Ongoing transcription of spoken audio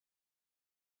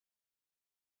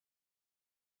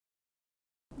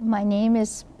My name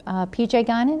is PJ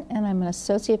Guinan, and I'm an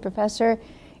associate professor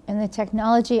in the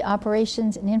Technology,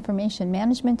 Operations, and Information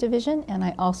Management Division, and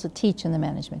I also teach in the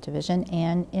Management Division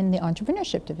and in the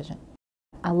Entrepreneurship Division.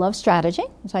 I love strategy,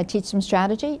 so I teach some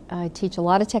strategy. I teach a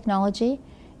lot of technology,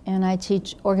 and I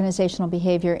teach organizational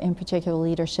behavior, in particular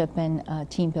leadership and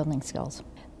team building skills.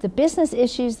 The business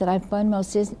issues that I find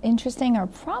most interesting are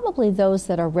probably those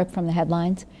that are ripped from the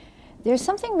headlines. There's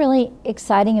something really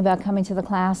exciting about coming to the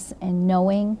class and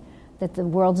knowing that the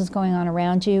world is going on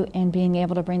around you and being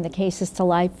able to bring the cases to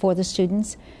life for the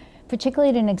students. Particularly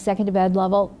at an executive ed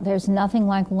level, there's nothing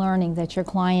like learning that your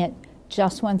client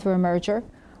just went through a merger,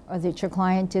 or that your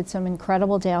client did some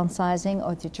incredible downsizing,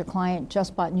 or that your client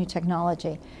just bought new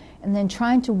technology. And then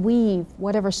trying to weave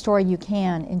whatever story you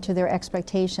can into their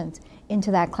expectations,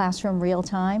 into that classroom real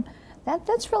time,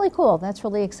 that's really cool. That's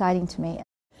really exciting to me.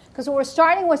 Because what's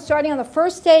starting on the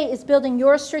first day is building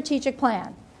your strategic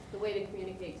plan. The way to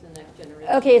communicate to the next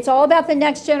generation. Okay, it's all about the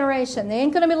next generation. They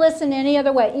ain't going to be listening any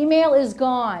other way. Email is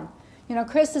gone. You know,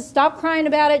 Chris has stopped crying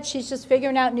about it. She's just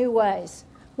figuring out new ways.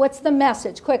 What's the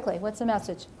message? Quickly, what's the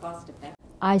message? Cost effective.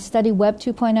 I study Web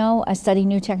 2.0, I study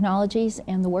new technologies,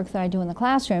 and the work that I do in the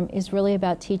classroom is really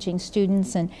about teaching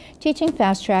students and teaching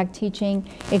fast track, teaching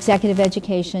executive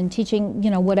education, teaching,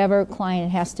 whatever client it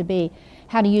has to be,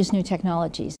 how to use new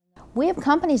technologies. We have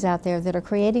companies out there that are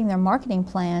creating their marketing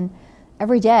plan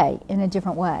every day in a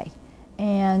different way.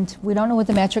 And we don't know what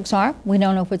the metrics are. We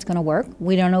don't know if it's going to work.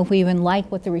 We don't know if we even like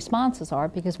what the responses are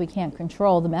because we can't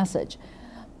control the message.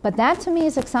 But that to me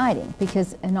is exciting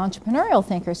because an entrepreneurial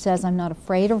thinker says, I'm not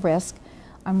afraid of risk.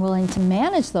 I'm willing to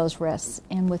manage those risks.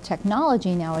 And with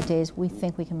technology nowadays, we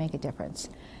think we can make a difference.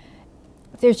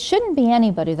 There shouldn't be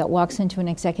anybody that walks into an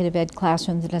executive ed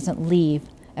classroom that doesn't leave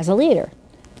as a leader.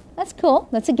 That's cool.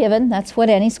 That's a given. That's what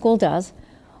any school does.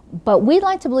 But we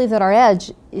like to believe that our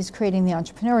edge is creating the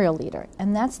entrepreneurial leader.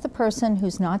 And that's the person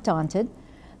who's not daunted.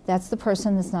 That's the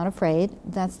person that's not afraid.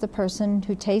 That's the person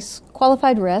who takes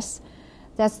qualified risks.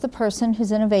 That's the person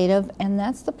who's innovative, and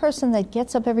that's the person that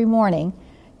gets up every morning,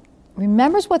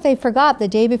 remembers what they forgot the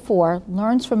day before,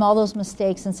 learns from all those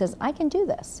mistakes, and says, I can do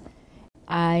this.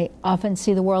 I often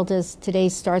see the world as today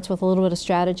starts with a little bit of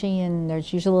strategy, and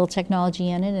there's usually a little technology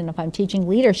in it, and if I'm teaching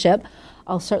leadership,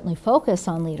 I'll certainly focus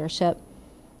on leadership.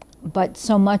 But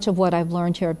so much of what I've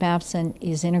learned here at Babson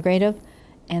is integrative,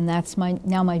 and that's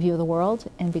now my view of the world.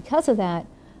 And because of that,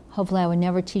 hopefully I would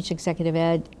never teach executive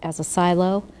ed as a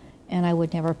silo, and I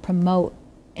would never promote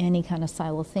any kind of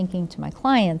silo thinking to my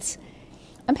clients.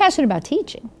 I'm passionate about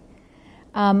teaching.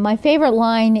 My favorite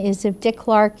line is if Dick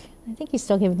Clark, I think he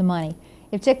still gave the money,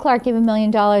 if Dick Clark gave $1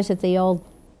 million at the old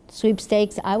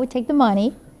sweepstakes, I would take the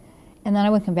money and then I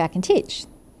would come back and teach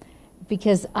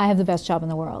because I have the best job in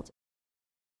the world.